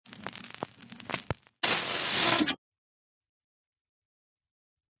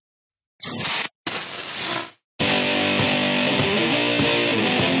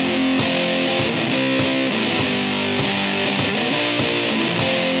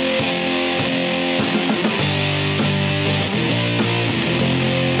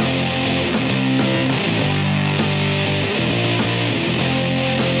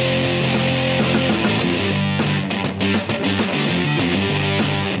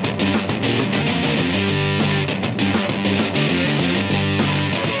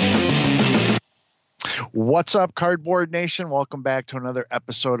What's up, Cardboard Nation? Welcome back to another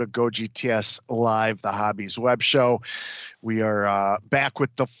episode of Go GTS Live, the Hobbies Web Show. We are back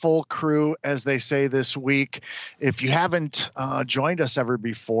with the full crew, as they say this week. If you haven't joined us ever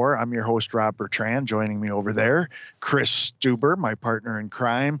before, I'm your host, Rob Bertrand. Joining me over there, Chris Stuber, my partner in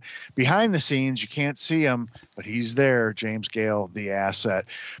crime. Behind the scenes, you can't see him, but he's there, James Gale, the asset.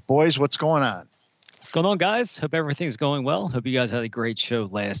 Boys, what's going on? What's going on, guys? Hope everything's going well. Hope you guys had a great show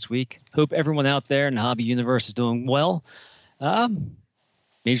last week. Hope everyone out there in the hobby universe is doing well.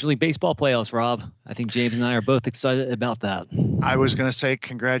 Major League Baseball playoffs, Rob. I think James and I are both excited about that. I was going to say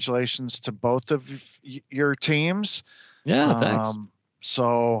congratulations to both of your teams. Yeah, thanks.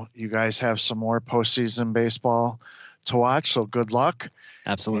 So you guys have some more postseason baseball to watch, so good luck.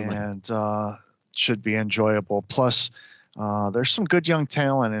 Absolutely. And should be enjoyable. Plus, there's some good young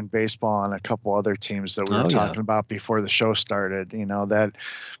talent in baseball on a couple other teams that we were talking about before the show started. You know, that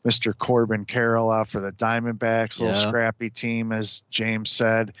Mr. Corbin Carroll out for the Diamondbacks, little scrappy team, as James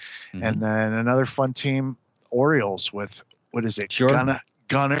said. Mm-hmm. And then another fun team, Orioles, with, what is it? Sure.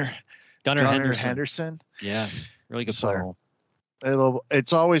 Gunnar Henderson. Yeah, really good player.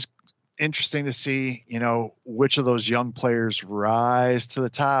 It's always interesting to see, you know, which of those young players rise to the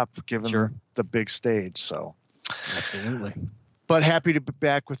top given the big stage. So. Absolutely. But happy to be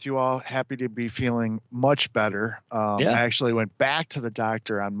back with you all. Happy to be feeling much better. I actually went back to the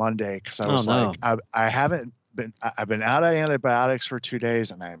doctor on Monday because I was I've been out of antibiotics for 2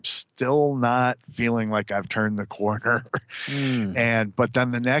 days and I'm still not feeling like I've turned the corner. But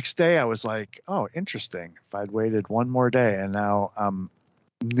then the next day I was like, oh, interesting. If I'd waited one more day, and now I'm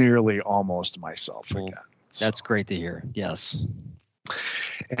nearly almost myself again. So. That's great to hear. Yes.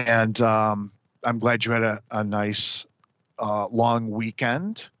 And, I'm glad you had a nice long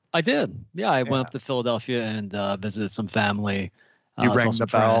weekend. I did. Yeah, I went up to Philadelphia and visited some family. You rang the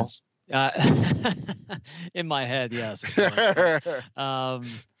bell? In my head, yes. I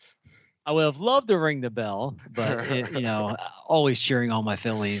would have loved to ring the bell, but always cheering on my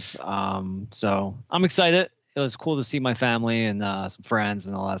Phillies. So I'm excited. It was cool to see my family and some friends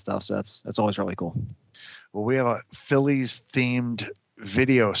and all that stuff. So that's always really cool. Well, we have a Phillies themed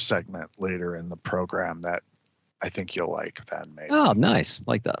video segment later in the program that I think you'll like then, maybe. Oh, nice.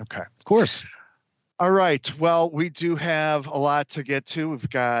 Like that. Okay. Of course. All right. Well, we do have a lot to get to. We've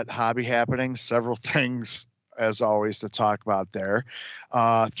got hobby happening, several things as always to talk about there.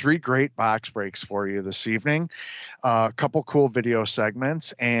 3 great box breaks for you this evening, a couple cool video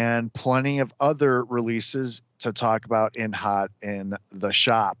segments, and plenty of other releases to talk about in the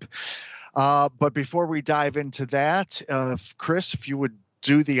shop. But before we dive into that, Chris, if you would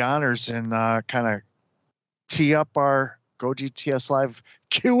do the honors and kind of tee up our Go GTS Live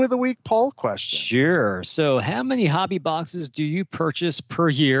Q of the Week poll question. Sure. So how many hobby boxes do you purchase per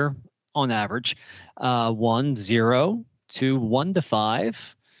year on average? 1, 0, 2, 1 to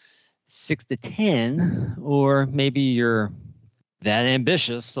 5, 6 to 10, or maybe you're that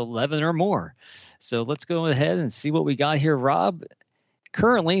ambitious, 11 or more. So let's go ahead and see what we got here, Rob.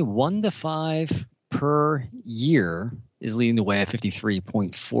 Currently, 1 to 5 per year is leading the way at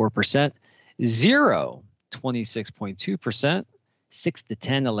 53.4%. 0, 26.2%. 6 to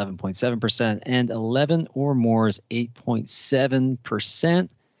 10, 11.7%. And 11 or more is 8.7%.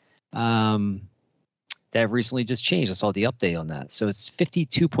 That recently just changed. I saw the update on that. So it's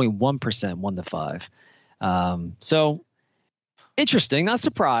 52.1%, 1 to 5. So interesting, not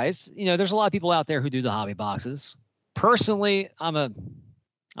surprised. You know, there's a lot of people out there who do the hobby boxes. Personally, I'm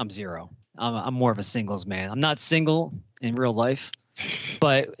 0. I'm more of a singles man. I'm not single in real life,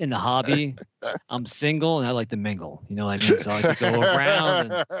 but in the hobby, I'm single and I like to mingle. You know what I mean? So I like to go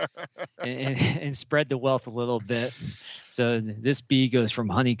around and spread the wealth a little bit. So this bee goes from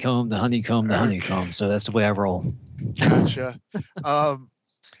honeycomb to honeycomb to honeycomb. So that's the way I roll. Gotcha.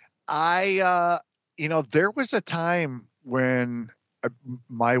 There was a time when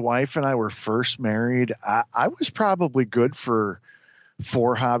my wife and I were first married. I was probably good for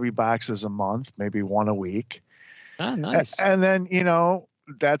 4 hobby boxes a month, maybe 1 a week. Ah, nice. And then,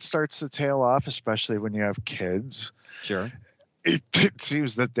 that starts to tail off, especially when you have kids. Sure. It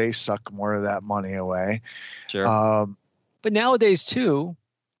seems that they suck more of that money away. Sure. But nowadays, too,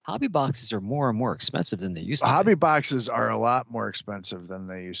 hobby boxes are more and more expensive than they used to be. Hobby boxes are a lot more expensive than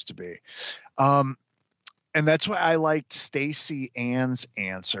they used to be. And that's why I liked Stacy Ann's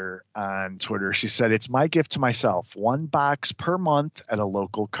answer on Twitter. She said, "It's my gift to myself, 1 box per month at a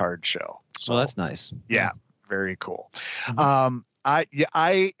local card show." So that's nice. Yeah, very cool. Mm-hmm.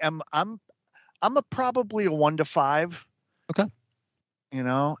 I'm probably a 1 to 5. Okay.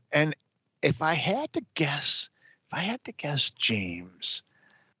 And if I had to guess, James,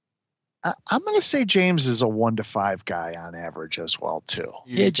 I'm going to say James is a 1 to 5 guy on average as well too.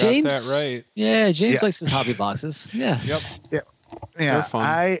 Yeah, James. Got that right. Yeah, James likes his hobby boxes. Yeah. Yep. Yeah. They're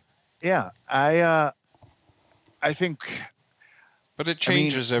fun. I think. But it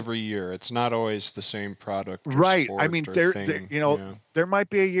changes every year. It's not always the same product. Right. Sport I mean, thing. there might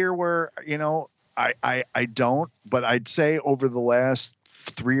be a year where, I don't, but I'd say over the last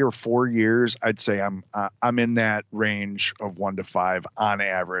 3 or 4 years, I'd say I'm in that range of 1 to 5 on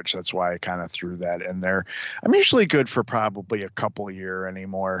average. That's why I kind of threw that in there. I'm usually good for probably a couple a year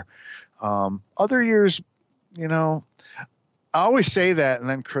anymore. Other years, I always say that, and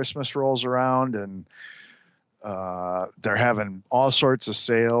then Christmas rolls around and they're having all sorts of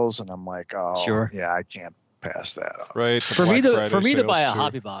sales, and I'm like, oh, sure. Yeah, I can't pass that up. Right. For me to buy a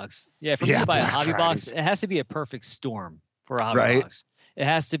hobby box, me to buy a hobby box, it has to be a perfect storm for a hobby box. It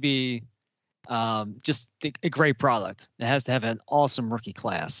has to be just a great product. It has to have an awesome rookie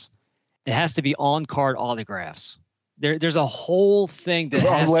class. It has to be on-card autographs. There's a whole thing that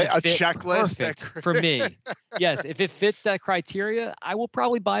has to fit checklist perfect for me. Yes, if it fits that criteria, I will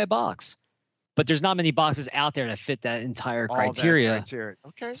probably buy a box. But there's not many boxes out there that fit that entire criteria.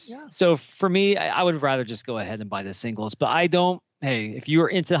 Okay. Yeah. So for me, I would rather just go ahead and buy the singles. But I don't. Hey, if you're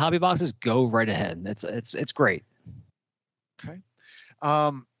into hobby boxes, go right ahead. It's great. Okay.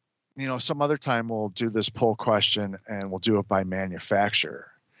 Some other time we'll do this poll question and we'll do it by manufacturer.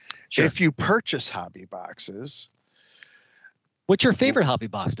 Sure. If you purchase hobby boxes, what's your favorite hobby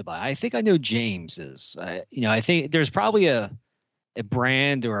box to buy? I think I know James's. I think there's probably a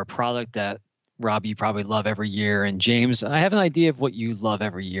brand or a product that Rob, you probably love every year. And James, I have an idea of what you love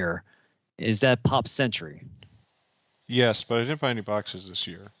every year. Is that Pop Century? Yes, but I didn't buy any boxes this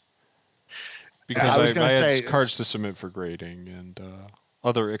year because I had cards to submit for grading and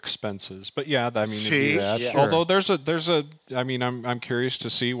other expenses. But yeah, I mean, do that. Sure. Although I'm curious to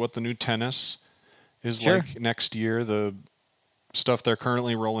see what the new tennis is like next year. The stuff they're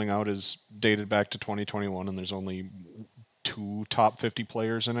currently rolling out is dated back to 2021, and there's only 2 top 50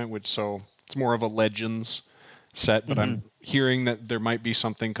 players in it, so it's more of a Legends set, but I'm hearing that there might be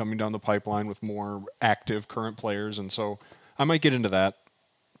something coming down the pipeline with more active current players, and so I might get into that.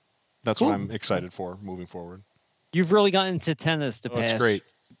 That's what I'm excited for moving forward. You've really gotten into tennis the past it's great.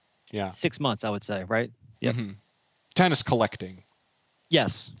 Yeah. 6 months, I would say, right? Yep. Mm-hmm. Tennis collecting.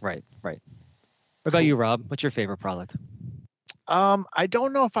 Yes, right. What about you, Rob? What's your favorite product? I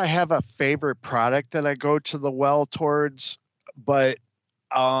don't know if I have a favorite product that I go to the well towards, but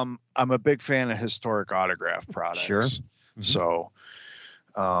I'm a big fan of historic autograph products. Sure. Mm-hmm. So,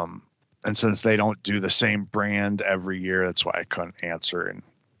 and since they don't do the same brand every year, that's why I couldn't answer in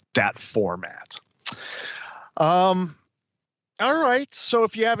that format. All right. So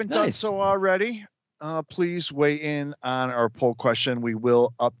if you haven't done so already, please weigh in on our poll question. We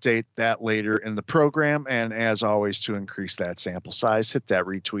will update that later in the program. And as always, to increase that sample size, hit that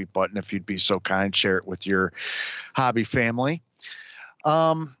retweet button if you'd be so kind. Share it with your hobby family.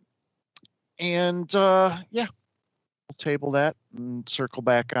 We'll table that and circle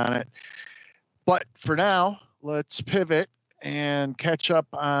back on it. But for now, let's pivot and catch up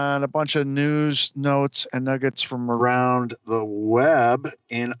on a bunch of news, notes, and nuggets from around the web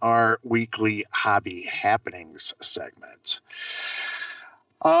in our weekly hobby happenings segment.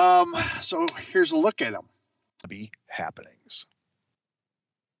 So here's a look at them. Hobby happenings.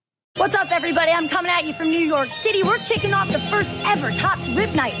 What's up, everybody? I'm coming at you from New York City. We're kicking off the first ever Topps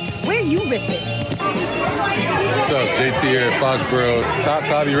Rip Night. Where you ripping? What's up, JT here at Foxborough. Topps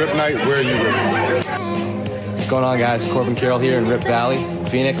Hobby Rip Night. Where are you ripping? What's going on, guys? Corbin Carroll here in Rip Valley,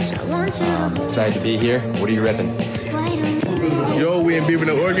 Phoenix. Excited to be here. What are you ripping? Yo, we in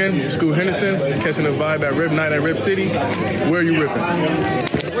Beaverton, Oregon. Scoot Henderson, catching the vibe at Rip Night at Rip City. Where are you ripping?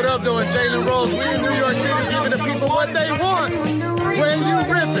 What up, doing? Jalen Rose. We in New York City, giving the people what they want. Where you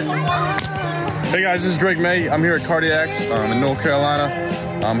ripping? Hey guys, this is Drake May. I'm here at Cardiacs in North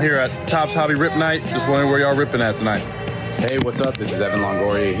Carolina. I'm here at Topps Hobby Rip Night. Just wondering where y'all ripping at tonight. Hey, what's up? This is Evan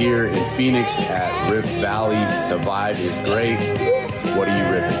Longoria here in Phoenix at Rip Valley. The vibe is great. What are you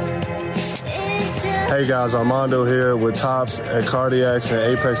ripping? Hey guys, Armando here with Topps at Cardiacs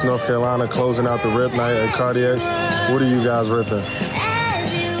in Apex, North Carolina, closing out the Rip Night at Cardiacs. What are you guys ripping?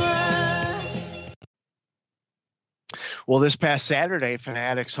 Well, this past Saturday,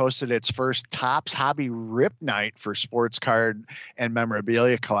 Fanatics hosted its first Topps Hobby Rip Night for sports card and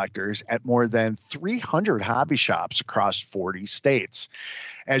memorabilia collectors at more than 300 hobby shops across 40 states.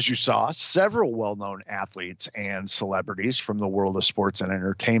 As you saw, several well-known athletes and celebrities from the world of sports and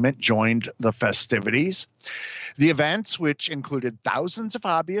entertainment joined the festivities. The events, which included thousands of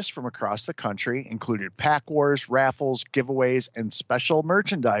hobbyists from across the country, included pack wars, raffles, giveaways, and special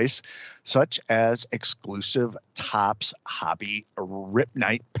merchandise, such as exclusive Topps Hobby Rip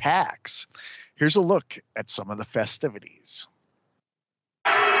Night packs. Here's a look at some of the festivities.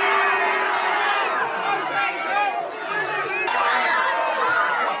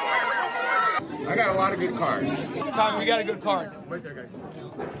 I got a lot of good cards. Tommy, we got a good card. Wait there, guys.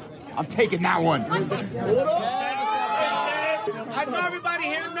 I'm taking that one. I know everybody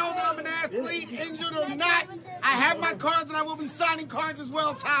here knows that I'm an athlete, injured or not. I have my cards and I will be signing cards as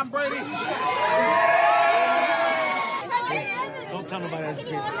well, Tom Brady. Don't tell nobody else.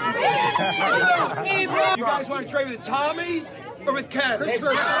 You guys want to trade with Tommy or with Ken?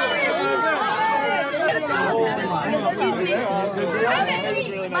 Christopher.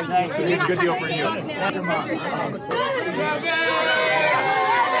 Good deal for you.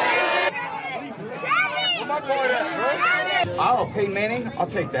 Oh, Peyton Manning? I'll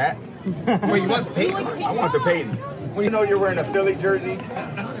take that. Wait, you want the Peyton? I want the Peyton. Well, you know you're wearing a Philly jersey.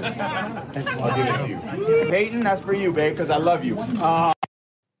 I'll give it to you. Peyton, that's for you, babe, because I love you.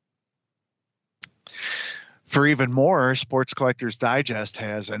 For even more, Sports Collectors Digest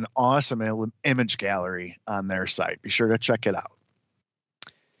has an awesome image gallery on their site. Be sure to check it out.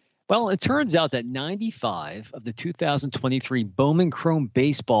 Well, it turns out that 95 of the 2023 Bowman Chrome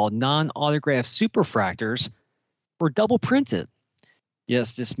Baseball non-autographed superfractors were double printed.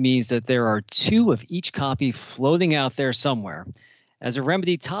 Yes, this means that there are 2 of each copy floating out there somewhere. As a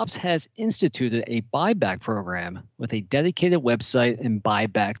remedy, Topps has instituted a buyback program with a dedicated website and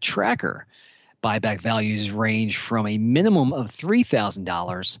buyback tracker. Buyback values range from a minimum of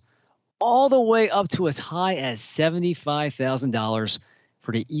 $3,000 all the way up to as high as $75,000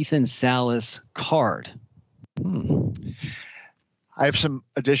 for the Ethan Salas card. I have some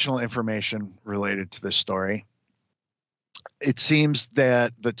additional information related to this story. It seems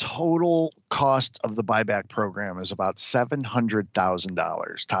that the total cost of the buyback program is about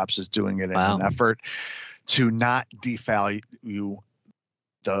 $700,000. Topps is doing it in an effort to not devalue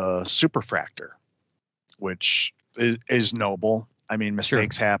the superfractor, which is noble. I mean,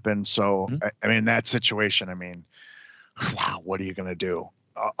 mistakes happen. So, I mean, that situation, I mean, wow, what are you going to do?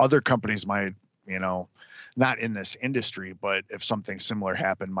 Other companies might, you know, not in this industry, but if something similar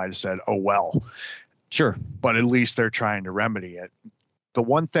happened, might have said, oh, well. Sure. But at least they're trying to remedy it. The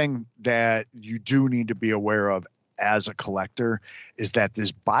one thing that you do need to be aware of as a collector is that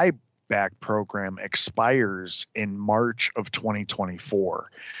this buyback program expires in March of 2024.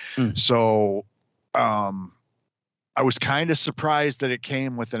 So I was kind of surprised that it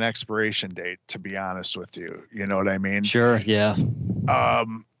came with an expiration date, to be honest with you. You know what I mean? Sure. Yeah.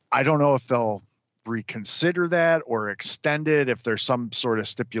 I don't know if they'll reconsider that or extend it, if there's some sort of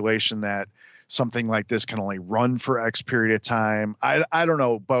stipulation that something like this can only run for X period of time. I don't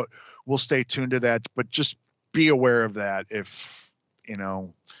know, but we'll stay tuned to that. But just be aware of that if, you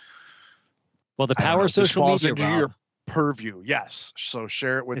know. Well, the power of social falls media, into your purview. Yes. So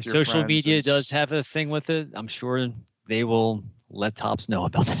share it with your social friends. media does have a thing with it. I'm sure they will let Topps know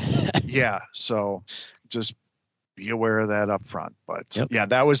about that. Yeah. So just be aware of that up front. But yeah,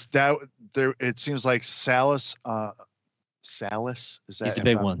 that was that there. It seems like Salas, is that he's the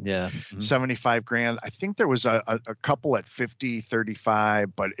big one? Yeah. 75 grand. I think there was a couple at 50,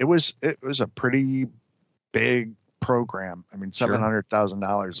 35, but it was a pretty big program. I mean,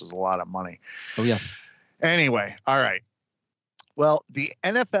 $700,000 is a lot of money. Oh yeah. Anyway. All right. Well, the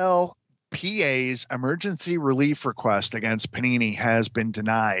NFLPA's emergency relief request against Panini has been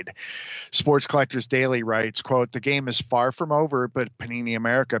denied. Sports Collectors Daily writes, quote, "The game is far from over, but Panini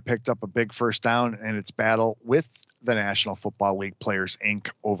America picked up a big first down in its battle with the National Football League Players, Inc.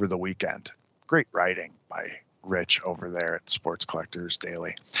 over the weekend." Great writing by Rich over there at Sports Collectors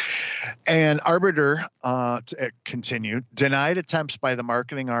Daily. An arbiter, to continue, denied attempts by the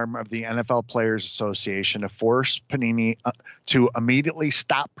marketing arm of the NFL Players Association to force Panini to immediately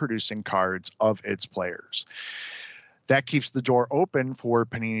stop producing cards of its players. That keeps the door open for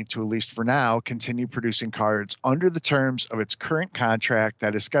Panini to, at least for now, continue producing cards under the terms of its current contract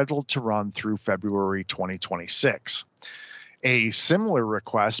that is scheduled to run through February 2026. A similar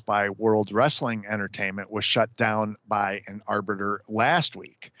request by World Wrestling Entertainment was shut down by an arbiter last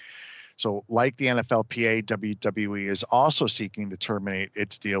week. So like the NFLPA, WWE is also seeking to terminate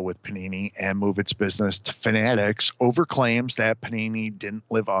its deal with Panini and move its business to Fanatics over claims that Panini didn't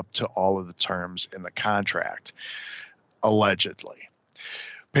live up to all of the terms in the contract, allegedly.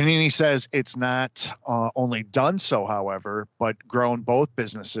 Panini says it's not only done so, however, but grown both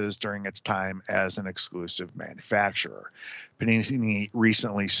businesses during its time as an exclusive manufacturer. Panini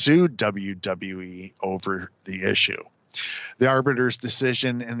recently sued WWE over the issue. The arbiter's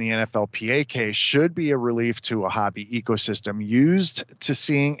decision in the NFLPA case should be a relief to a hobby ecosystem used to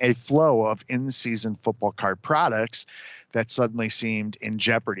seeing a flow of in-season football card products that suddenly seemed in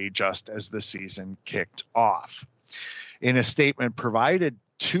jeopardy just as the season kicked off. In a statement provided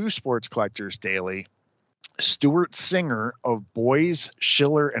to Sports Collectors Daily, Stuart Singer of Boyes,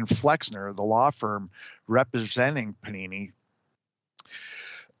 Schiller, and Flexner, the law firm representing Panini,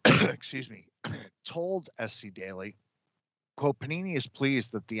 told SC Daily, quote, Panini is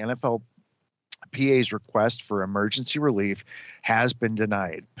pleased that the NFLPA's request for emergency relief has been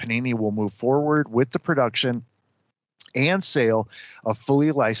denied. Panini will move forward with the production and sale of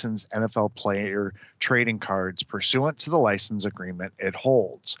fully licensed NFL player trading cards pursuant to the license agreement it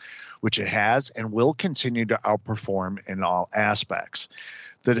holds, which it has and will continue to outperform in all aspects.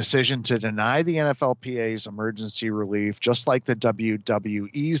 The decision to deny the NFLPA's emergency relief, just like the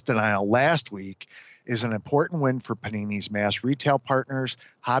WWE's denial last week, is an important win for Panini's mass retail partners,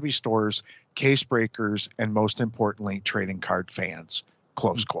 hobby stores, case breakers, and most importantly, trading card fans.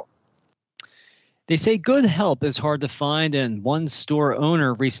 Close quote. They say good help is hard to find, and one store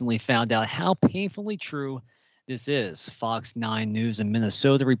owner recently found out how painfully true this is. Fox 9 News in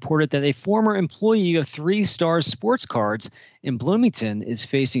Minnesota reported that a former employee of 3 Star Sports Cards in Bloomington is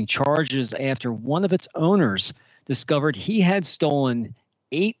facing charges after one of its owners discovered he had stolen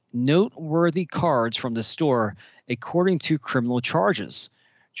 8 noteworthy cards from the store, according to criminal charges.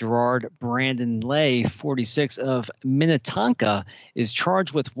 Gerard Brandon Lay, 46, of Minnetonka, is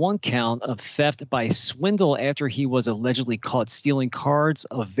charged with 1 count of theft by swindle after he was allegedly caught stealing cards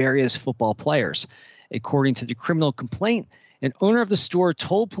of various football players. According to the criminal complaint, an owner of the store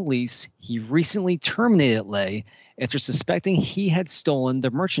told police he recently terminated Lay after suspecting he had stolen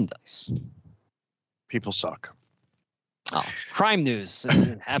the merchandise. People suck. Oh, crime news.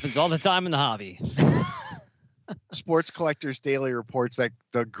 It happens all the time in the hobby. Sports Collectors Daily reports that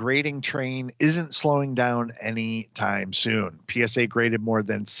the grading train isn't slowing down anytime soon. PSA graded more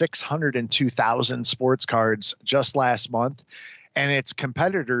than 602,000 sports cards just last month, and its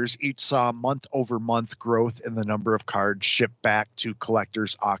competitors each saw month-over-month growth in the number of cards shipped back to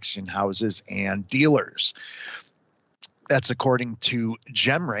collectors, auction houses, and dealers. That's according to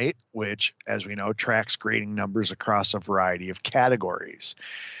GemRate, which, as we know, tracks grading numbers across a variety of categories.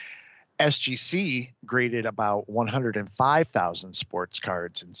 SGC graded about 105,000 sports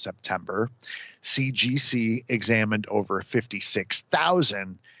cards in September. CGC examined over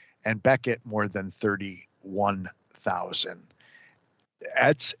 56,000, and Beckett more than 31,000.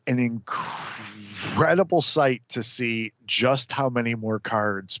 That's an incredible sight to see just how many more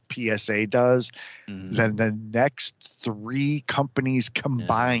cards PSA does than the next 3 companies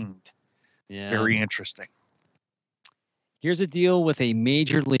combined. Yeah. Very interesting. Here's a deal with a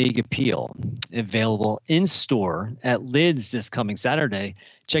major league appeal, available in store at Lids this coming Saturday.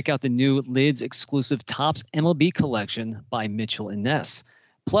 Check out the new Lids exclusive Topps MLB collection by Mitchell and Ness.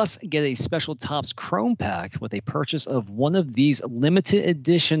 Plus, get a special Topps Chrome pack with a purchase of one of these limited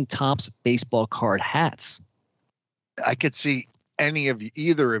edition Topps baseball card hats. I could see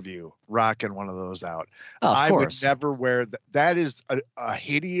either of you rocking one of those out. Oh, of I course. would never wear that. That is a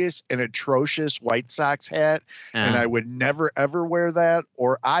hideous and atrocious White Sox hat, and I would never ever wear that.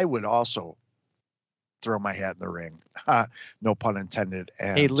 Or I would also throw my hat in the ring. No pun intended.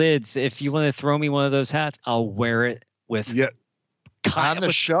 And hey, Lids, if you want to throw me one of those hats, I'll wear it with on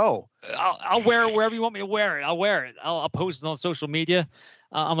the show. I'll wear it wherever you want me to wear it. I'll wear it. I'll post it on social media.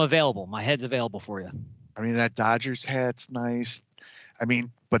 I'm available. My head's available for you. I mean, that Dodgers hat's nice. I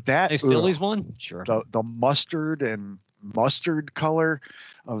mean, but that Phillies one, sure. The mustard color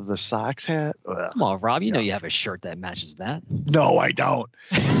of the Sox hat. Come on, Rob. You know you have a shirt that matches that. No, I don't.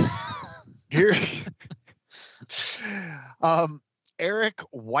 Here, Eric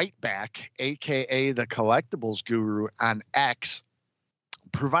Whiteback, aka the Collectibles Guru on X,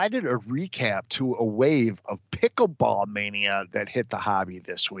 provided a recap to a wave of pickleball mania that hit the hobby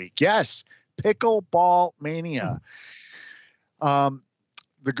this week. Yes, pickleball mania.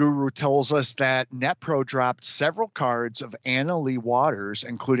 The guru tells us that NetPro dropped several cards of Anna Lee Waters,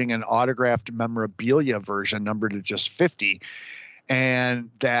 including an autographed memorabilia version numbered at just 50,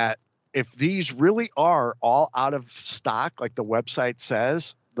 and that if these really are all out of stock, like the website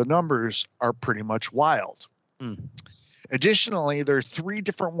says, the numbers are pretty much wild. Additionally, there are 3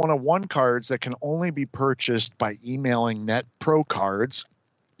 different one-of-one cards that can only be purchased by emailing NetPro Cards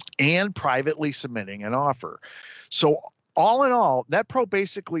and privately submitting an offer. So all in all, NetPro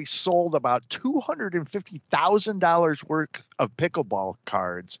basically sold about $250,000 worth of pickleball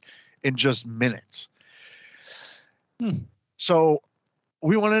cards in just minutes. So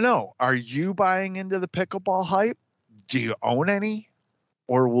we want to know, are you buying into the pickleball hype? Do you own any?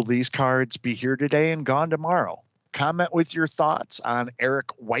 Or will these cards be here today and gone tomorrow? Comment with your thoughts on Eric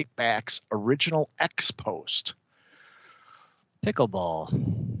Whiteback's original X post. Pickleball.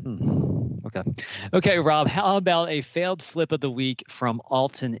 Okay, Rob, how about a failed flip of the week from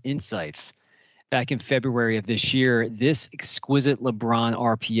Alton Insights? Back in February of this year, this exquisite LeBron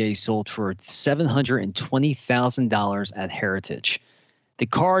RPA sold for $720,000 at Heritage. The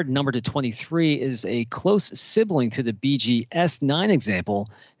card numbered to 23 is a close sibling to the BGS9 example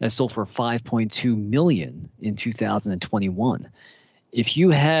that sold for $5.2 million in 2021. If you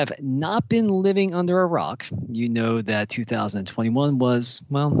have not been living under a rock, you know that 2021 was,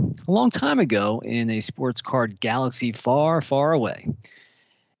 well, a long time ago in a sports card galaxy far, far away.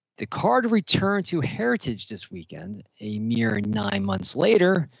 The card returned to Heritage this weekend, a mere 9 months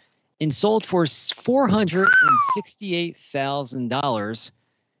later, and sold for $468,000.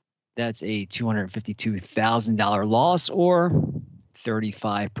 That's a $252,000 loss, or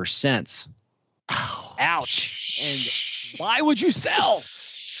 35%. Ouch. And why would you sell?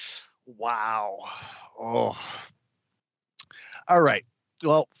 Wow. Oh. All right.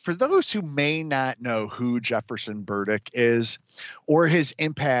 Well, for those who may not know who Jefferson Burdick is or his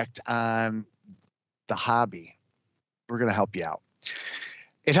impact on the hobby, we're going to help you out.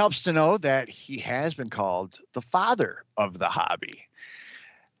 It helps to know that he has been called the father of the hobby.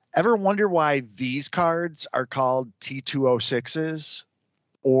 Ever wonder why these cards are called T206s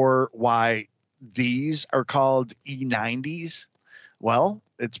or why these are called E90s? Well,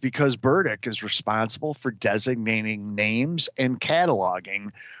 it's because Burdick is responsible for designating names and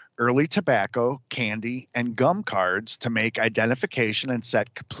cataloging early tobacco, candy, and gum cards to make identification and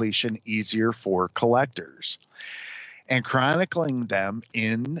set completion easier for collectors, and chronicling them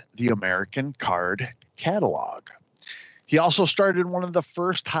in the American Card Catalog. He also started one of the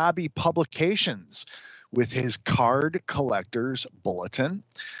first hobby publications with his Card Collectors Bulletin.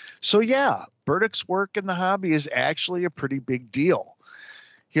 So yeah, Burdick's work in the hobby is actually a pretty big deal.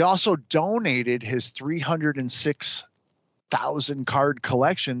 He also donated his 306,000 card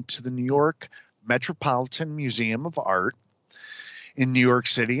collection to the New York Metropolitan Museum of Art in New York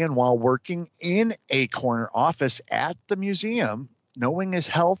City. And while working in a corner office at the museum, knowing his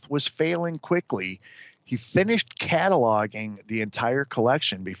health was failing quickly, he finished cataloging the entire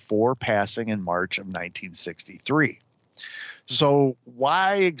collection before passing in March of 1963. So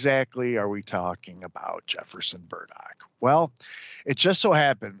why exactly are we talking about Jefferson Burdick? Well, it just so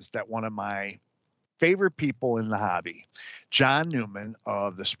happens that one of my favorite people in the hobby, John Newman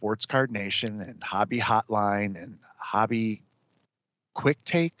of the Sports Card Nation and Hobby Hotline and Hobby Quick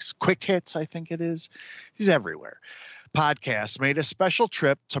Hits, I think it is. He's everywhere. Podcast made a special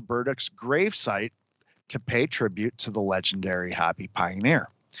trip to Burdick's gravesite to pay tribute to the legendary hobby pioneer.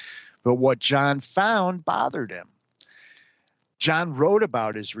 But what John found bothered him. John wrote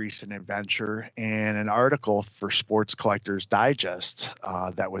about his recent adventure in an article for Sports Collectors Digest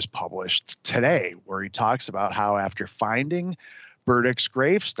that was published today, where he talks about how after finding Burdick's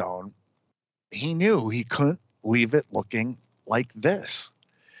gravestone, he knew he couldn't leave it looking like this.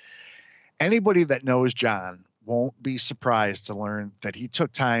 Anybody that knows John won't be surprised to learn that he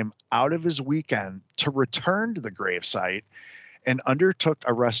took time out of his weekend to return to the gravesite and undertook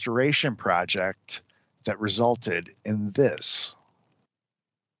a restoration project that resulted in this.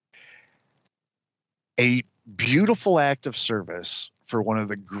 A beautiful act of service for one of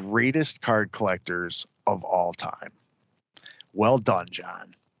the greatest card collectors of all time. Well done,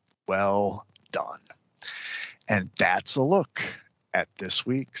 John. Well done. And that's a look at this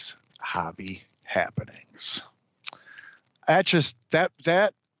week's hobby happenings.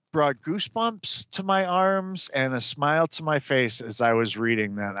 That brought goosebumps to my arms and a smile to my face as I was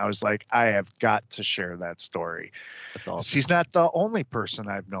reading that. I was like, I have got to share that story. That's awesome. He's not the only person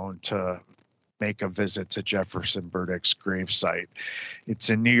I've known to make a visit to Jefferson Burdick's gravesite. It's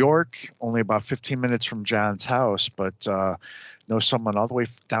in New York, only about 15 minutes from John's house, but know someone all the way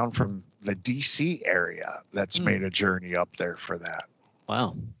down from the DC area that's made a journey up there for that.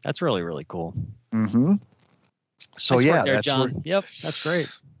 Wow. That's really, really cool. Mm-hmm. So nice yeah, work there, that's John. Yep, that's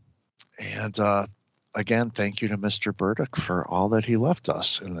great. And again, thank you to Mr. Burdick for all that he left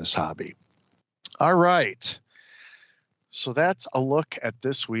us in this hobby. All right. So that's a look at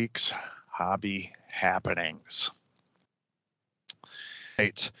this week's hobby happenings.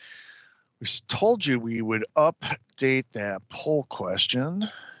 Right. We told you we would update that poll question.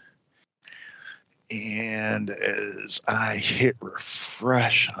 And as I hit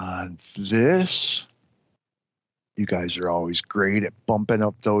refresh on this, you guys are always great at bumping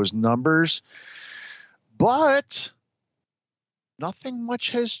up those numbers, but nothing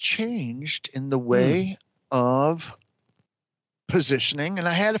much has changed in the way of positioning. And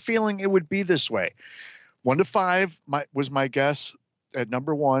I had a feeling it would be this way. 1 to 5 was my guess at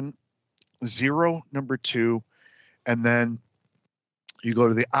number 1, 0, number 2, and then you go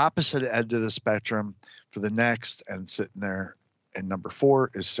to the opposite end of the spectrum for the next, and sitting there, and number 4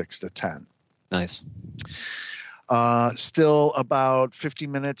 is 6 to 10. Nice. Still about 50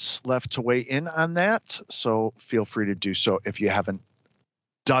 minutes left to weigh in on that, so feel free to do so if you haven't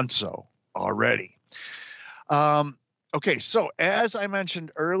done so already. Okay, so as I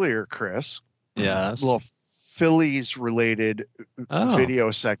mentioned earlier, Chris, yes, little Phillies related video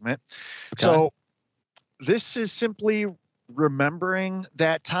segment. Okay. So this is simply remembering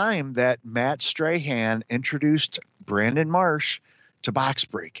that time that Matt Strahan introduced Brandon Marsh to box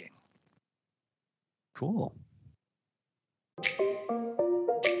breaking. Cool.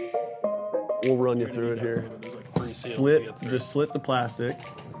 We'll run you through it here. Just slip the plastic.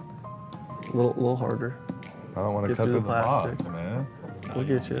 A little harder. I don't want to cut through the box, man. We'll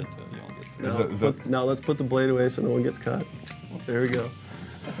get you. Now let's put the blade away so no one gets cut. There we go.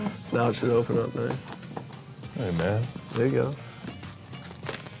 Now it should open up nice. Hey, man. There you go.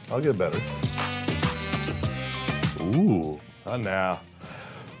 I'll get better. Ooh, not now.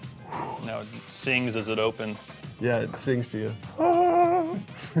 Now it sings as it opens. Yeah, it sings to you.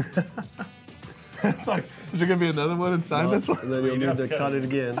 It's like, is there going to be another one inside this one? And then you'll need to cut it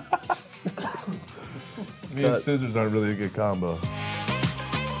again. Me and scissors aren't really a good combo.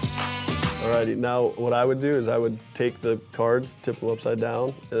 Alrighty, now what I would do is I would take the cards, tip them upside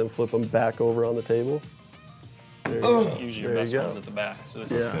down, and then flip them back over on the table. There you go. Usually your best one's at the back, so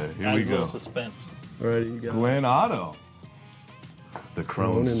it's Okay, here we go. suspense. Alrighty, you got Glenn Otto. The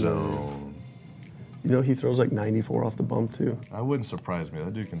Chrome Zone. Zone. You know he throws like 94 off the bump too. That wouldn't surprise me.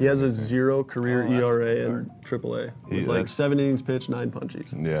 That dude can. He has a 0 career ERA in AAA with like 7 innings pitched, 9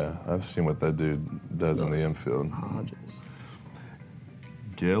 punchies. Yeah, I've seen what that dude does in the infield. Hodges.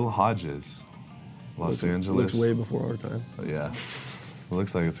 Gil Hodges, Los Angeles. Looks way before our time. Yeah, it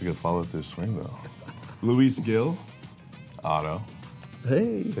looks like it's a good follow-through swing though. Luis Gil, Otto.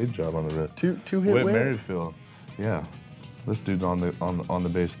 Hey. Great job on the red. Two hit Whit win. Merrifield. Yeah, this dude's on the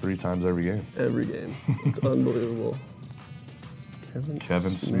base 3 times every game. Every game. It's unbelievable.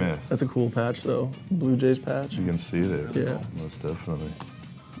 Kevin Smith. That's a cool patch though. Blue Jays patch. You can see there. Yeah. Most definitely.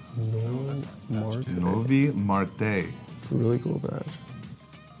 Novi Marte. It's a really cool patch.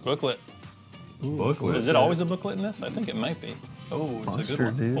 Booklet. Ooh, booklet. Is it always a booklet in this? I think it might be. Oh, it's Monster, a good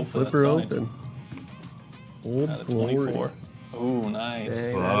one. dude. Hopefully Flip her that's signed. open. Old Out of glory. 24. Oh, nice.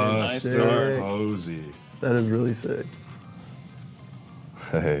 Dang, Nice sick. throw. Posey. That is really sick.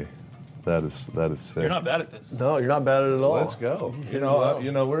 Hey, that is sick. You're not bad at this. No, you're not bad at it at all. Let's go. You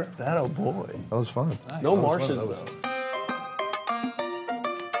know we're. That oh boy. That was fun. Nice. No marshes though.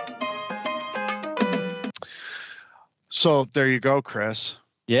 So there you go, Chris.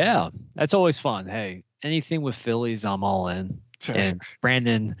 Yeah, that's always fun. Hey, anything with Phillies, I'm all in. And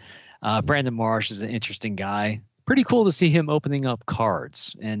Brandon Marsh is an interesting guy. Pretty cool to see him opening up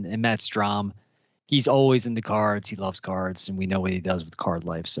cards. And Matt Strom, he's always into cards. He loves cards, and we know what he does with card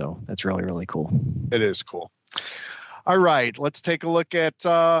life. So that's really, really cool. It is cool. All right, let's take a look at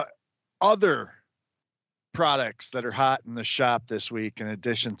other products that are hot in the shop this week, in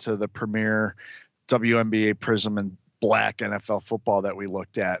addition to the premier WNBA Prism and Black NFL football that we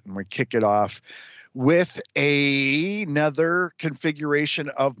looked at. And we kick it off with another configuration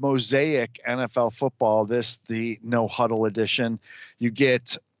of Mosaic NFL football. This, the No Huddle edition. You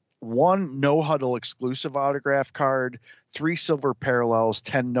get 1 No Huddle exclusive autograph card, 3 silver parallels,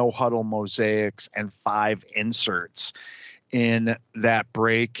 10 No Huddle mosaics, and 5 inserts in that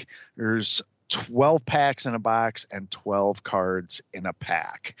break. There's 12 packs in a box and 12 cards in a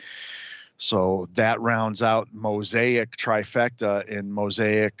pack. So that rounds out Mosaic trifecta in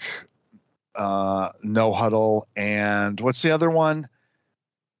Mosaic, No Huddle, and what's the other one?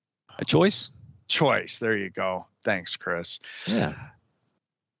 A choice? Choice. There you go. Thanks, Chris. Yeah.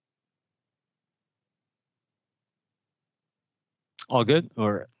 All good?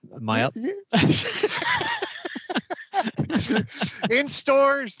 Or am I up? In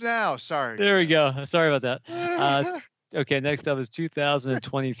stores now. Sorry. There we go. Sorry about that. Okay, next up is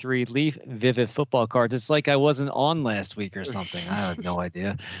 2023 Leaf Vivid football cards. It's like I wasn't on last week or something. I have no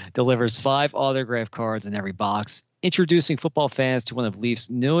idea. Delivers 5 autograph cards in every box. Introducing football fans to one of Leaf's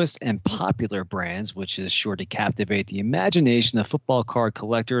newest and popular brands, which is sure to captivate the imagination of football card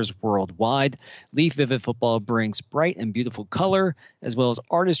collectors worldwide. Leaf Vivid Football brings bright and beautiful color, as well as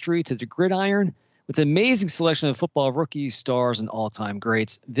artistry to the gridiron. With an amazing selection of football rookies, stars, and all-time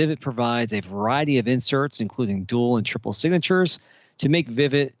greats, Vivid provides a variety of inserts, including dual and triple signatures, to make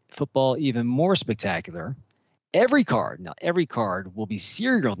Vivid Football even more spectacular. Every card will be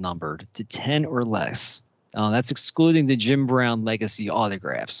serial numbered to 10 or less. That's excluding the Jim Brown legacy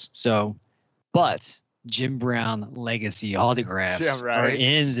autographs. But Jim Brown legacy autographs are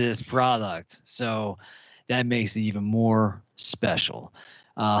in this product. So that makes it even more special.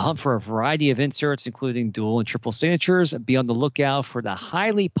 Hunt for a variety of inserts, including dual and triple signatures. Be on the lookout for the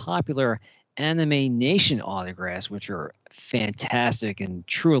highly popular Anime Nation autographs, which are fantastic and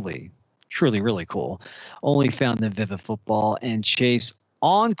truly really cool. Only found in Vivid Football, and chase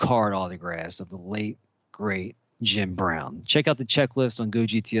on-card autographs of the late great Jim Brown. Check out the checklist on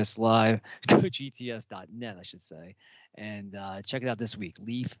GoGTS Live, GoGTS.net, I should say, and check it out this week.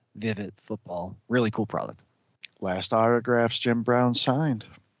 Leaf Vivid Football, really cool product. Last autographs Jim Brown signed.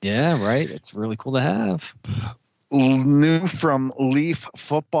 Yeah, right. It's really cool to have. New from Leaf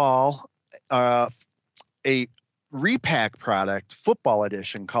Football, a repack product, football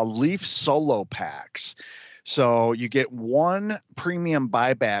edition, called Leaf Solo Packs. So you get one premium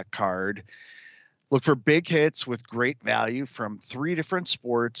buyback card. Look for big hits with great value from 3 different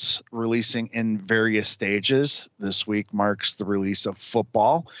sports releasing in various stages. This week marks the release of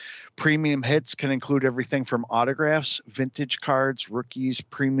football. Premium hits can include everything from autographs, vintage cards, rookies,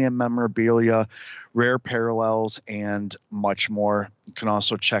 premium memorabilia, rare parallels, and much more. You can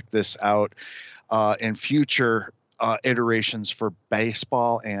also check this out in future iterations for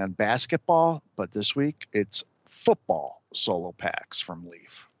baseball and basketball. But this week, it's football solo packs from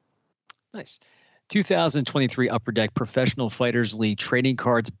Leaf. Nice. 2023 Upper Deck Professional Fighters League Trading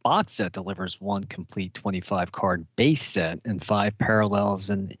Cards box set delivers one complete 25-card base set and 5 parallels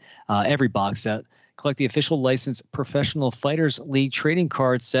in every box set. Collect the official licensed Professional Fighters League Trading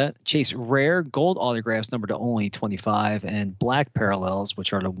Card set. Chase rare gold autographs numbered to only 25 and black parallels,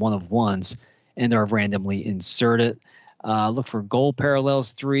 which are the one-of-ones, and are randomly inserted. Look for gold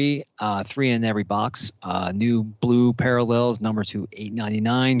parallels, 3 in every box. New blue parallels number to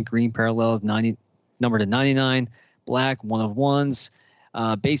 899. Green parallels number to 99. Black one-of-ones.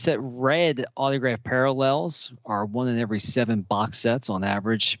 Base set red autograph parallels are 1 in every 7 box sets on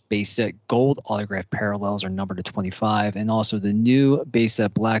average. Base set gold autograph parallels are numbered to 25. And also the new base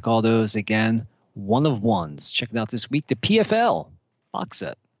set black autos, again, one-of-ones. Check it out this week. The PFL box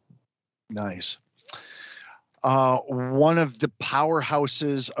set. Nice. One of the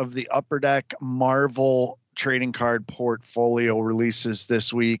powerhouses of the Upper Deck Marvel trading card portfolio releases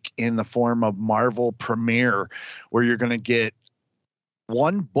this week in the form of Marvel Premiere, where you're going to get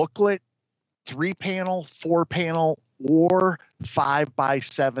 1 booklet, 3-panel, 4-panel, or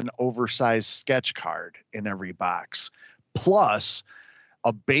 5x7 oversized sketch card in every box, plus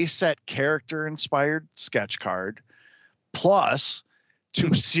a base set character inspired sketch card, plus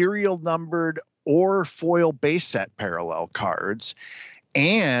 2 serial numbered or foil base set parallel cards,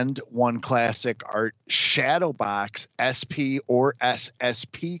 and 1 classic art shadow box SP or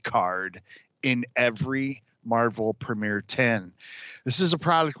SSP card in every Marvel Premiere 10. This is a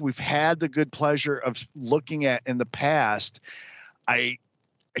product we've had the good pleasure of looking at in the past. I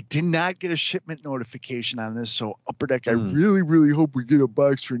did not get a shipment notification on this, so Upper Deck, I really hope we get a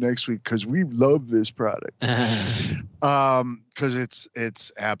box for next week because we love this product. Because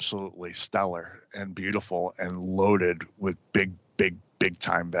it's absolutely stellar and beautiful and loaded with big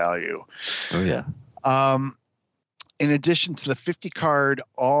time value. Oh yeah. In addition to the 50 card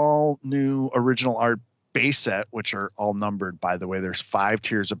all new original art base set, which are all numbered, by the way, there's 5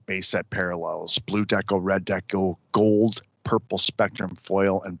 tiers of base set parallels: blue deco, red deco, gold, purple spectrum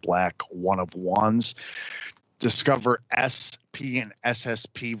foil, and black one-of-ones. Discover SP and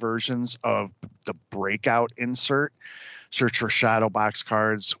SSP versions of the breakout insert. Search for shadow box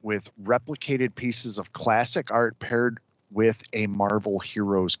cards with replicated pieces of classic art paired with a Marvel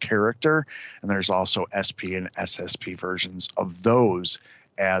Heroes character. And there's also SP and SSP versions of those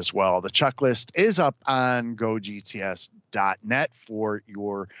as well. The checklist is up on GoGTS.net for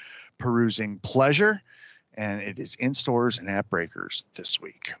your perusing pleasure, and it is in stores and app breakers this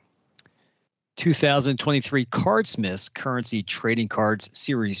week. 2023 Cardsmiths Currency Trading Cards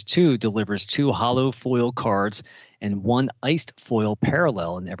Series 2 delivers 2 hollow foil cards and 1 iced foil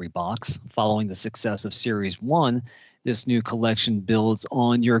parallel in every box. Following the success of Series 1, this new collection builds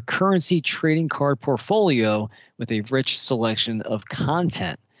on your currency trading card portfolio with a rich selection of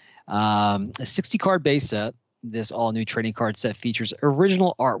content. A 60-card base set This all-new trading card set features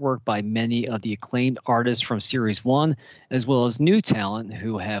original artwork by many of the acclaimed artists from Series 1, as well as new talent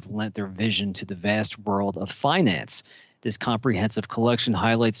who have lent their vision to the vast world of finance. This comprehensive collection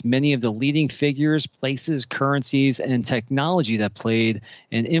highlights many of the leading figures, places, currencies, and technology that played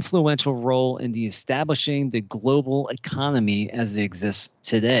an influential role in establishing the global economy as it exists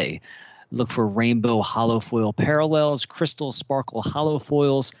today. Look for rainbow hollow foil parallels, crystal sparkle hollow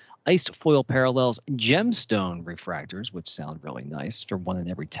foils, iced foil parallels, gemstone refractors, which sound really nice for 1 in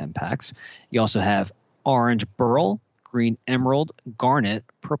every 10 packs. You also have orange beryl, green emerald, garnet,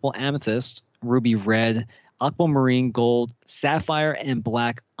 purple amethyst, ruby red, aquamarine gold, sapphire, and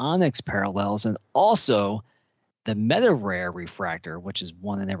black onyx parallels, and also the meta rare refractor, which is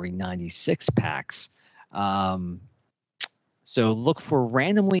 1 in every 96 packs. So look for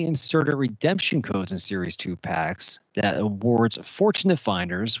randomly inserted redemption codes in Series 2 packs that awards fortunate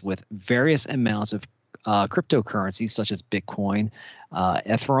finders with various amounts of cryptocurrencies such as Bitcoin,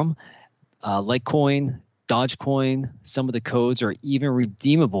 Ethereum, Litecoin, Dogecoin. Some of the codes are even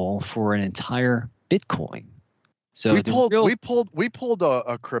redeemable for an entire Bitcoin. So we pulled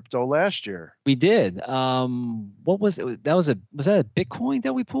a crypto last year. We did. What was it? Was that a Bitcoin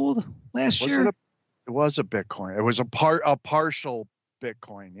that we pulled last year? It was a Bitcoin. It was a partial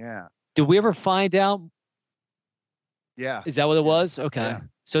Bitcoin. Yeah. Did we ever find out? Yeah. Is that what it was? Okay. Yeah.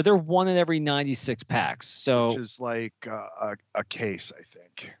 So they're 1 in every 96 packs. So which is like a case, I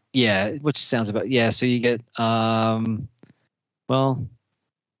think. Yeah, which sounds about So you get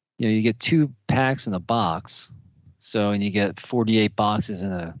you get 2 packs in a box. So and you get 48 boxes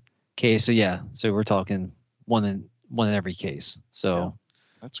in a case. So yeah, so we're talking one in every case. So yeah,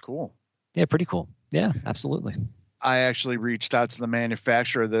 that's cool. Yeah, pretty cool. Yeah, absolutely. I actually reached out to the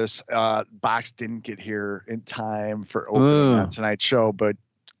manufacturer of this. Box didn't get here in time for opening on tonight's show, but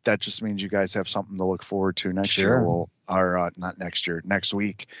that just means you guys have something to look forward to next year. Not next year, next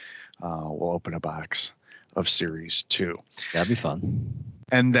week. We'll open a box of Series 2. That'd be fun.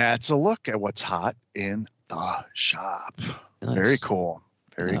 And that's a look at what's hot in the shop. Nice. Very cool.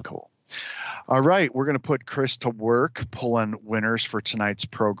 Very cool. All right, we're going to put Chris to work pulling winners for tonight's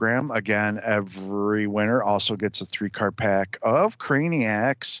program. Again, every winner also gets a 3-card pack of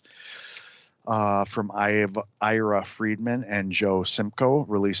Craniacs from Ira Friedman and Joe Simcoe,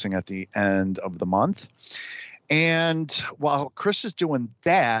 releasing at the end of the month. And while Chris is doing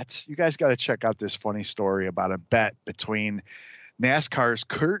that, you guys got to check out this funny story about a bet between NASCAR's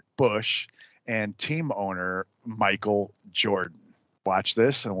Kurt Busch and team owner Michael Jordan. Watch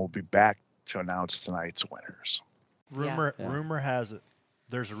this, and we'll be back to announce tonight's winners. Rumor has it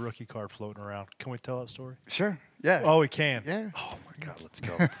there's a rookie card floating around. Can we tell that story? Sure. Yeah. Oh, we can. Yeah. Oh my God, let's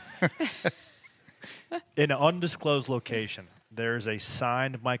go. In an undisclosed location, there's a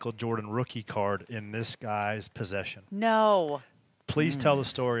signed Michael Jordan rookie card in this guy's possession. No. Please tell the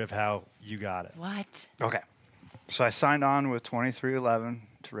story of how you got it. What? Okay. So I signed on with 2311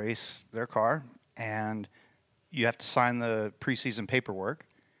 to race their car, and you have to sign the preseason paperwork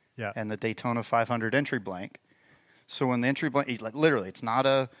and the Daytona 500 entry blank. So when the entry blank, like literally, it's not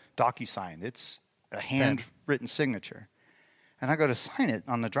a DocuSign. It's a handwritten signature. And I go to sign it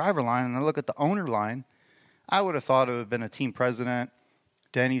on the driver line, and I look at the owner line. I would have thought it would have been a team president,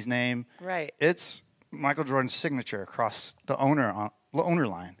 Denny's name. Right. It's Michael Jordan's signature across the owner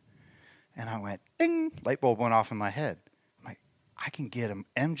line. And I went, ding, light bulb went off in my head. I'm like, I can get him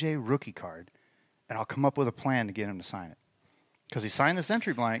MJ rookie card, and I'll come up with a plan to get him to sign it. Because he signed this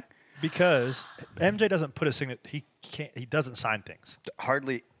entry blank. Because MJ doesn't put a signature. He doesn't sign things.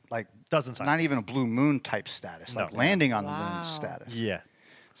 Hardly, like, doesn't sign. Not even a blue moon type status, like landing on the moon status. Yeah.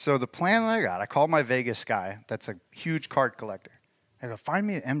 So the plan that I got, I called my Vegas guy that's a huge card collector. I go, find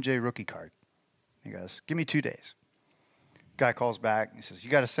me an MJ rookie card. He goes, give me 2 days. Guy calls back. He says, you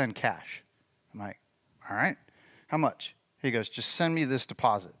got to send cash. I'm like, all right. How much? He goes, just send me this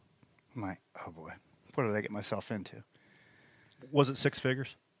deposit. I'm like, oh, boy. What did I get myself into? Was it 6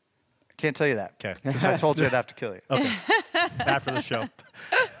 figures? I can't tell you that. Okay. Because if I told you, I'd have to kill you. Okay. After the show.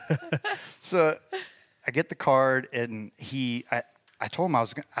 So I get the card, and I told him I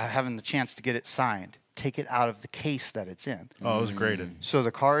was having the chance to get it signed. Take it out of the case that it's in. Oh, it was graded. So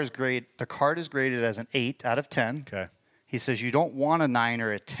the card is graded as an 8 out of 10. Okay. He says you don't want a 9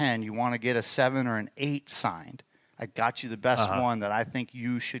 or a 10. You want to get a 7 or an 8 signed. I got you the best one that I think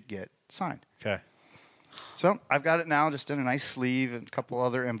you should get signed. Okay. So I've got it now just in a nice sleeve and a couple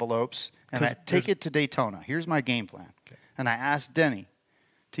other envelopes. And I take it to Daytona. Here's my game plan. Okay. And I asked Denny,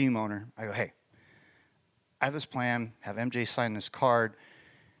 team owner, I go, hey, I have this plan, have MJ sign this card.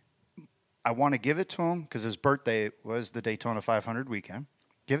 I want to give it to him because his birthday was the Daytona 500 weekend.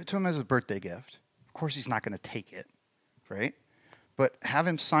 Give it to him as a birthday gift. Of course he's not going to take it, right? But have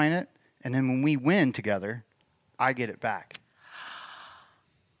him sign it, and then when we win together, I get it back.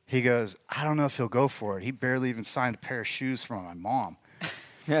 He goes, I don't know if he'll go for it. He barely even signed a pair of shoes from my mom.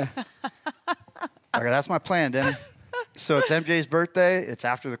 Yeah. Okay, that's my plan, Denny. So it's MJ's birthday. It's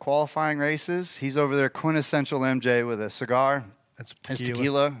after the qualifying races. He's over there, quintessential MJ, with a cigar. It's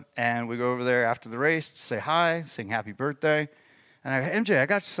tequila. And we go over there after the race to say hi, sing happy birthday. And I go, MJ, I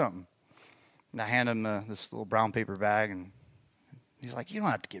got you something. And I hand him this little brown paper bag, and he's like, you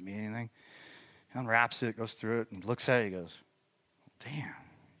don't have to give me anything. He unwraps it, goes through it, and looks at it. He goes, damn,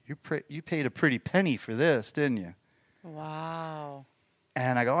 you paid a pretty penny for this, didn't you? Wow.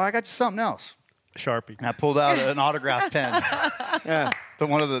 And I go, I got you something else. Sharpie. And I pulled out an autograph pen. Yeah.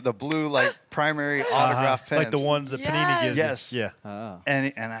 One of the blue, like, primary autograph pens. Like the ones that Panini gives Yes. you. Yeah. Oh.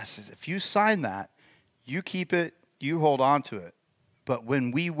 And I said, if you sign that, you keep it, you hold on to it. But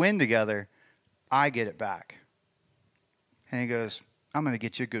when we win together, I get it back. And he goes, I'm going to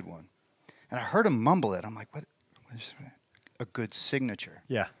get you a good one. And I heard him mumble it. I'm like, what is a good signature?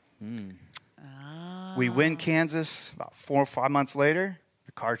 Yeah. We win Kansas about 4 or 5 months later.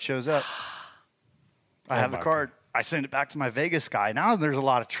 The card shows up. I have the card. I send it back to my Vegas guy. Now there's a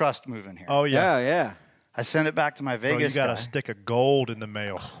lot of trust moving here. Oh, yeah. Yeah. I send it back to my Vegas Bro, you got guy. a stick of gold in the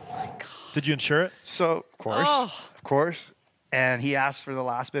mail. Oh, my God. Did you insure it? So, of course. And he asked for the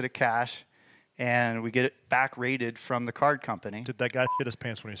last bit of cash, and we get it back rated from the card company. Did that guy shit his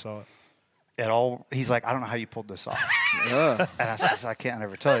pants when he saw it? He's like, I don't know how you pulled this off. And I says, I can't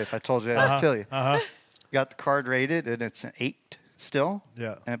ever tell you. If I told you, I'd kill you. Got the card rated, and it's an 8 still.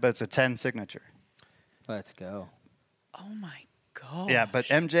 Yeah. But it's a 10 signature. Let's go. Oh, my God. Yeah, but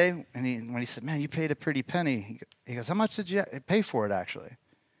MJ, when he said, man, you paid a pretty penny, he goes, how much did you pay for it, actually?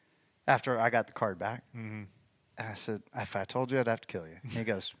 After I got the card back. Mm-hmm. And I said, if I told you, I'd have to kill you. And he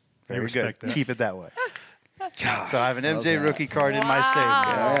goes, They very good. respect that. Keep it that way. So I have an MJ rookie card in my safe.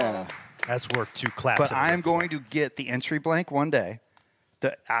 Yeah. That's worth 2 claps. But I am going to get the entry blank one day,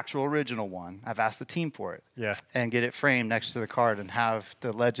 the actual original one. I've asked the team for it. Yeah. And get it framed next to the card and have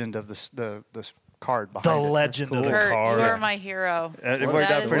the legend of the card behind it. The legend of the Kurt, card. you are my hero. It worked out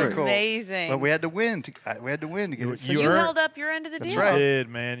That is pretty cool. amazing. But we had to win. We had to win to get it. You held up your end of the That's deal. right. You did,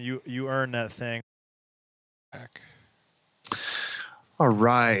 man. You earned that thing. All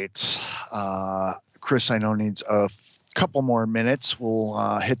right. Chris, I know, needs a couple more minutes.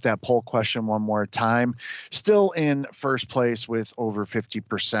 We'll hit that poll question one more time. Still in first place with over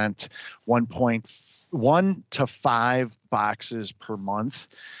 50%, 1.1 to 5 boxes per month.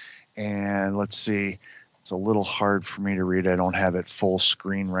 And let's see, it's a little hard for me to read. I don't have it full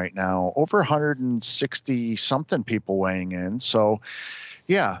screen right now. Over 160 something people weighing in. So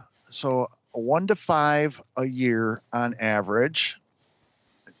yeah, so 1 to 5 a year on average.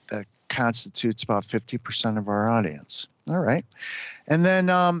 That constitutes about 50% of our audience. All right. And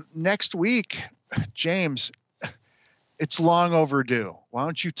then next week, James, it's long overdue. Why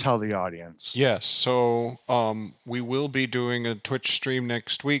don't you tell the audience? Yes. So we will be doing a Twitch stream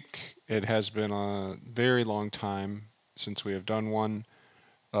next week. It has been a very long time since we have done one,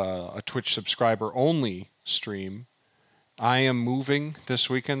 a Twitch subscriber only stream. I am moving this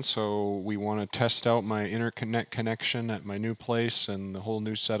weekend, so we want to test out my internet connection at my new place and the whole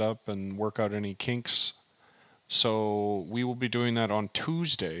new setup and work out any kinks. So we will be doing that on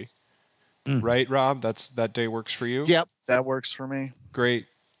Tuesday. Right, Rob? That day works for you? Yep, that works for me. Great.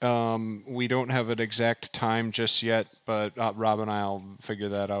 We don't have an exact time just yet, but Rob and I will figure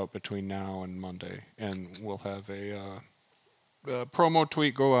that out between now and Monday, and we'll have a promo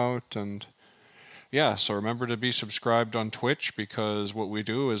tweet go out. And yeah, so remember to be subscribed on Twitch, because what we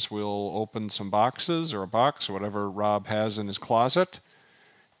do is we'll open some boxes or a box or whatever Rob has in his closet.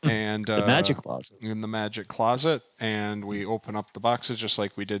 And the magic closet. In the magic closet, and we open up the boxes just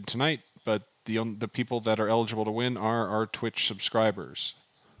like we did tonight. But the people that are eligible to win are our Twitch subscribers.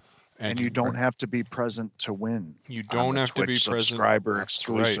 And you don't have to be present to win. You don't have to be present. Subscriber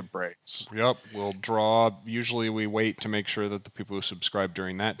exclusive breaks. Yep, we'll draw. Usually we wait to make sure that the people who subscribe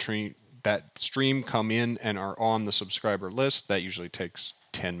during that stream come in and are on the subscriber list. That usually takes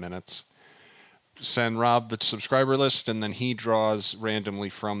 10 minutes. Send Rob the subscriber list, and then he draws randomly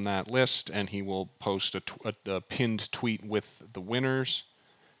from that list, and he will post a pinned tweet with the winners.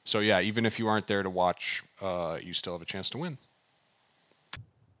 So yeah, even if you aren't there to watch, you still have a chance to win.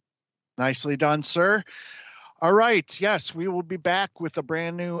 Nicely done, sir. All right. Yes, we will be back with a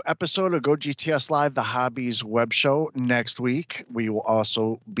brand new episode of Go GTS Live, the Hobbies web show, next week. We will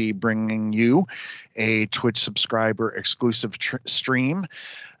also be bringing you a Twitch subscriber exclusive stream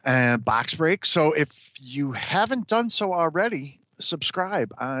and box break. So if you haven't done so already,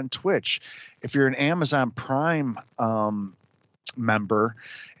 subscribe on Twitch. If you're an Amazon Prime member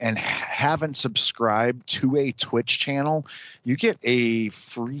and haven't subscribed to a Twitch channel, you get a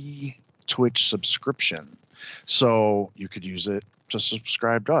free Twitch subscription. So you could use it to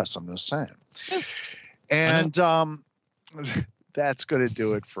subscribe to us. I'm just saying. And that's going to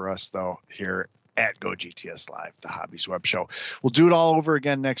do it for us, though, here at Go GTS Live, the Hobbies Web Show. We'll do it all over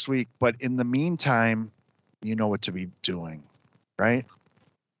again next week. But in the meantime, you know what to be doing, right?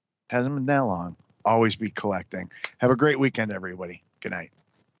 Hasn't been that long. Always be collecting. Have a great weekend, everybody. Good night.